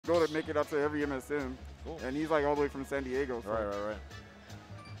goal to make it up to every MSM. Cool. And he's like all the way from San Diego. So Right.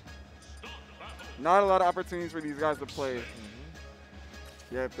 not a lot of opportunities for these guys to play.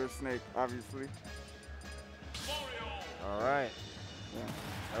 Yeah, if they're Snake, obviously. All right. Yeah.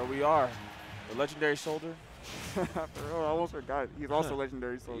 There we are. The legendary soldier. For real, I almost forgot. He's also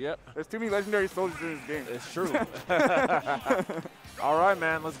legendary soldier. Yep. There's too many legendary soldiers in this game. It's true. All right,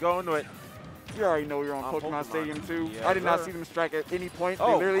 man. Let's go into it. You already know you're on Pokemon Pokemon. Stadium 2. Yeah, I did not sir. see them strike at any point. Oh,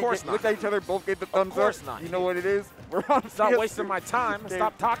 They literally of course not. looked at each other, both gave the thumbs course up. not. You know what it is? We're on Stop PS2. wasting my time and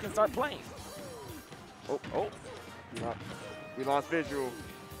stop talking, start playing. Oh. We lost visual.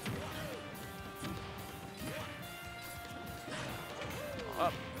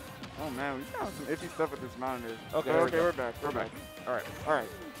 Up. Oh man, we found some iffy stuff with this monitor. Okay, we're back. We're back. All right.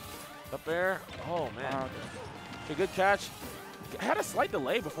 Up there. Oh, man. Okay. Okay, good catch. Had a slight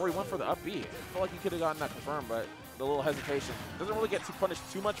delay before he went for the up B. I felt like he could have gotten that confirmed, but the little hesitation. Doesn't really get punished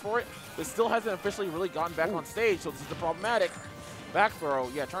too much for it, but still hasn't officially really gotten back on stage, so this is the problematic. Back throw.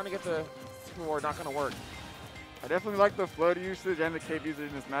 Yeah, trying to get the score, not going to work. I definitely like the flood usage and the cape usage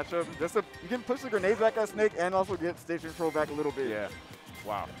in this matchup. You can push the grenades back at Snake and also get stage control back a little bit. Yeah.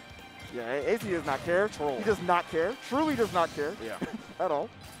 Wow. Yeah, AC does not care. Troll. He does not care. Truly does not care. Yeah. At all.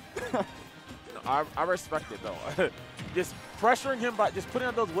 No, I respect it, though. Just pressuring him by just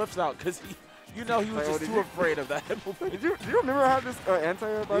putting those whips out because he was just too afraid of that. Do you remember how this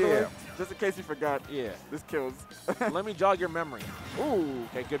anti-air, by the way? Just in case you forgot. Yeah. This kills. Let me jog your memory. Ooh.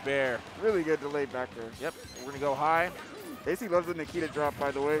 Okay, good bear. Really good delay back there. Yep, we're going to go high. AC loves the Nikita drop,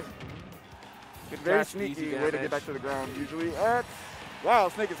 by the way. Good Very catch, sneaky easy way to damage. get back to the ground, usually. Wow,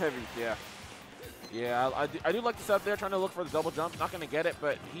 Snake is heavy. Yeah. Yeah, I do like this out there, trying to look for the double jump. Not going to get it,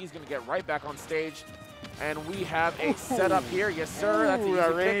 but he's going to get right back on stage. And we have a setup here. Yes, sir. That's an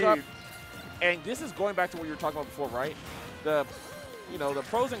easy pickup. And this is going back to what you were talking about before, right? The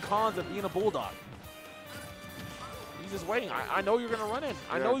pros and cons of being a bulldog. He's just waiting. I know you're going to run in.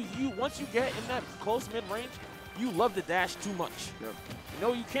 I know once you get in that close mid-range, you love the dash too much. Yep. You know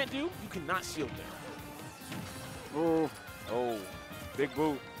what you can't do? You cannot shield there. Ooh. Oh, big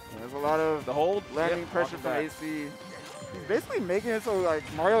boot. There's a lot of the hold landing pressure from AC. He's basically making it so like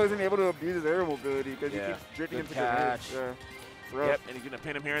Mario isn't able to abuse his air mobility because he keeps drifting into the hits. Yep, and he's going to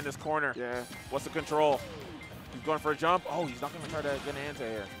pin him here in this corner. Yeah. What's the control? He's going for a jump. Oh, he's not going to try to get an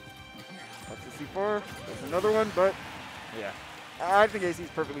anti-air. That's the C4. There's another one, but yeah, I think AC's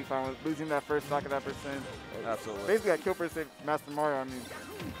perfectly fine with losing that first stock of that percent. Absolutely. Basically, that kill percent Master Mario, I mean.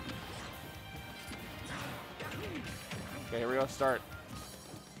 Okay, here we go. Start.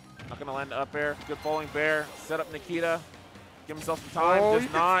 Not going to land up air. Good falling bear. Set up Nikita. Give himself some time.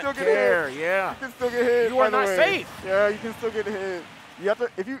 Does not care. Yeah. You can still get hit. You are not safe. Yeah, you can still get hit. You have to,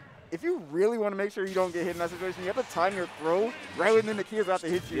 if you really want to make sure you don't get hit in that situation, you have to time your throw right when Nikita's about to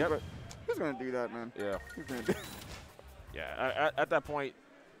hit you. Yep. But who's going to do that, man? Yeah. Who's going to do Yeah, at that point,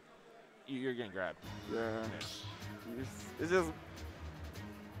 you're getting grabbed. Yeah.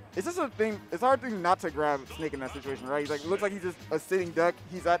 It's just a thing. It's a hard thing not to grab Snake in that situation, right? He's like, it looks like he's just a sitting duck.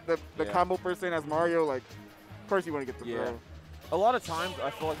 He's at the combo percent as Mario. Like, of course you want to get the throw. A lot of times, I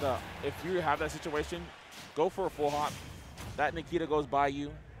feel like if you have that situation, go for a full hop. That Nikita goes by you.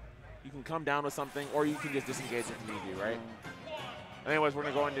 You can come down with something, or you can just disengage if need be, right? Anyways, we're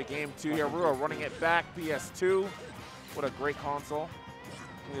going to go into game 2 here. We're running it back, PS2. What a great console.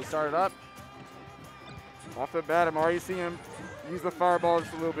 Can we start it up? Off the bat, I'm already seeing him use the fireball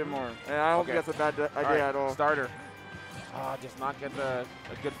just a little bit more. And I don't think that's a bad idea at all. Starter. Just not get a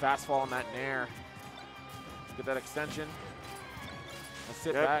good fast fall on that nair. Get that extension. Let's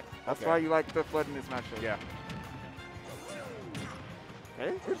sit back. That's why you like the flood in this matchup. Yeah.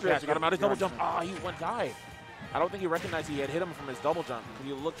 Okay. Got him out his double jump. He went dive. I don't think he recognized he had hit him from his double jump because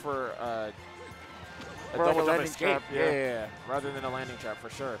he looked for a double jump escape. Yeah, rather than a landing trap for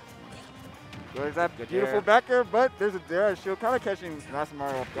sure. There's that beautiful back air, but there's a dare shield kind of catching Master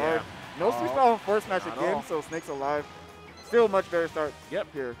Mario off guard. No sweet spot on force smash again, so Snake's alive. Still much better start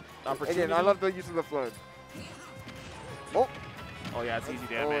here. Again, I love the use of the flood. Oh yeah, it's easy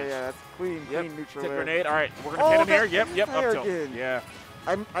damage. Oh yeah, that's clean neutral. Tip grenade. All right, we're gonna pin him here. Yep, up tilt. Yeah.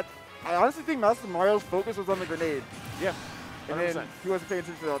 I honestly think Master Mario's focus was on the grenade. Yeah. 100%. And then he wasn't paying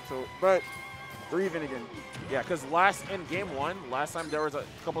attention to the up tilt. But we're even again. Yeah, because in game 1, last time there was a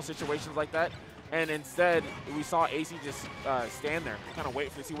couple situations like that, and instead we saw AC just stand there, kind of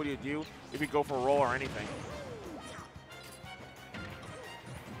wait to see what he'd do if he'd go for a roll or anything.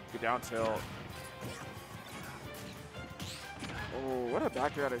 Good down tilt. Oh, what a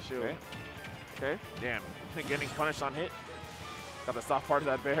back air out of shield. Okay. Damn, getting punished on hit. Got the soft part of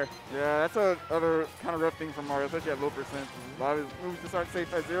that bear. Yeah, that's a other kind of rough thing from Mario, especially at low percent. A lot of his moves just aren't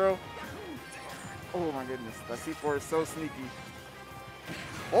safe at 0. Oh my goodness, that C4 is so sneaky.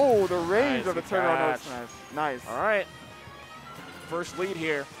 Oh, the range of the turnaround up smash. Nice. All right. First lead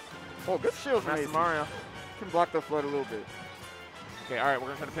here. Oh, good shield from AC. Mario. Can block the flood a little bit. Okay, all right,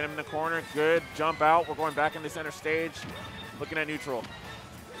 we're going to pin him in the corner. Good jump out. We're going back into center stage. Looking at neutral.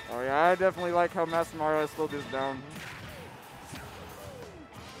 Oh yeah, I definitely like how Masta Mario has slowed this down.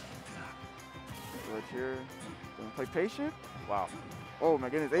 Right here. Gonna play patient. Wow. Oh my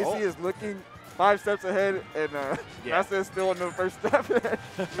goodness, AC is looking 5 steps ahead, and Masta is still on the first step.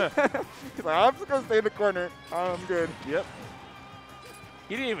 He's like, I'm just gonna stay in the corner. I'm good. Yep.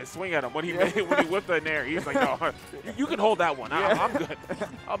 He didn't even swing at him when he whipped the nair. He's like, no, you can hold that one. I'm good.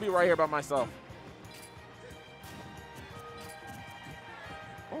 I'll be right here by myself.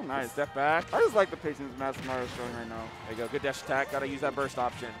 Oh, nice. Step back. I just like the patience Masta Mario is showing right now. There you go. Good dash attack. Got to use that burst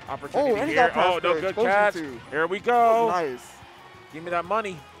option. Opportunity and here. Oh, no, good catch. Here we go. Nice. Give me that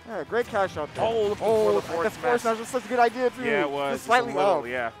money. Yeah, great cash out there. Oh, looking for the forward smash. That was such a good idea, too. Yeah, it was. Just slightly off.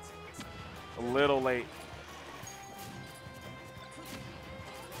 Yeah. A little late.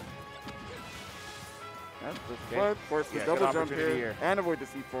 That's the flood. Force the double jump here and avoid the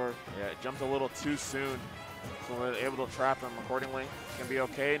C4. Yeah, it jumped a little too soon. So we're able to trap him accordingly. It's going to be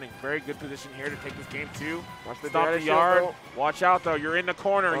okay. In a very good position here to take this game 2. Watch the Stop the yard. Watch out, though. You're in the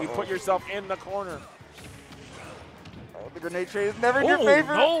corner. You put yourself in the corner. Oh, the grenade trade is never in your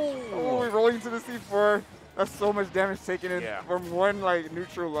favor. No. Oh, we're rolling to the C4. That's so much damage taken in from one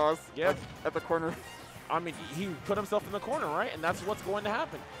neutral loss at the corner. I mean, he put himself in the corner, right? And that's what's going to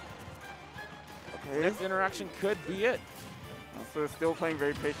happen. Okay. Next interaction could be it. So still playing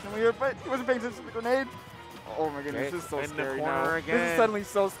very patiently here, but he wasn't paying attention to the grenade. Oh my goodness, this is so scary now. Again. This is suddenly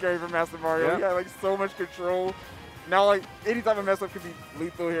so scary for Masta Mario. He had like so much control. Now like any type of mess up could be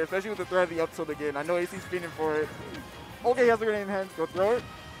lethal here, especially with the threat of the up tilt again. I know AC's spinning for it. Okay, he has the grenade in hand. Go throw it.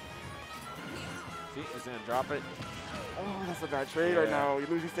 See, he's gonna drop it. Oh, that's a bad trade right now. You're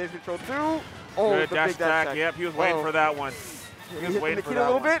losing stage control too. Oh, good dash attack. Yep, he was waiting for that one. He was waiting for that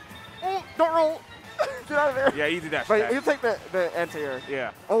a little bit. Oh, don't roll. Get out of there. Yeah, easy dash attack. But you take the anti-air.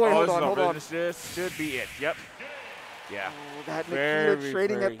 Yeah. Oh, wait, hold on. This should be it. Yep. Yeah. Oh, that Nikita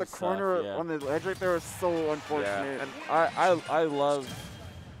trading at the corner on the ledge right there was so unfortunate. Yeah. And I love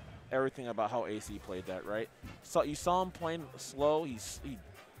everything about how AC played that, right? So you saw him playing slow. He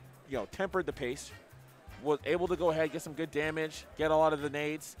tempered the pace, was able to go ahead, get some good damage, get a lot of the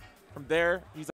nades. From there, he's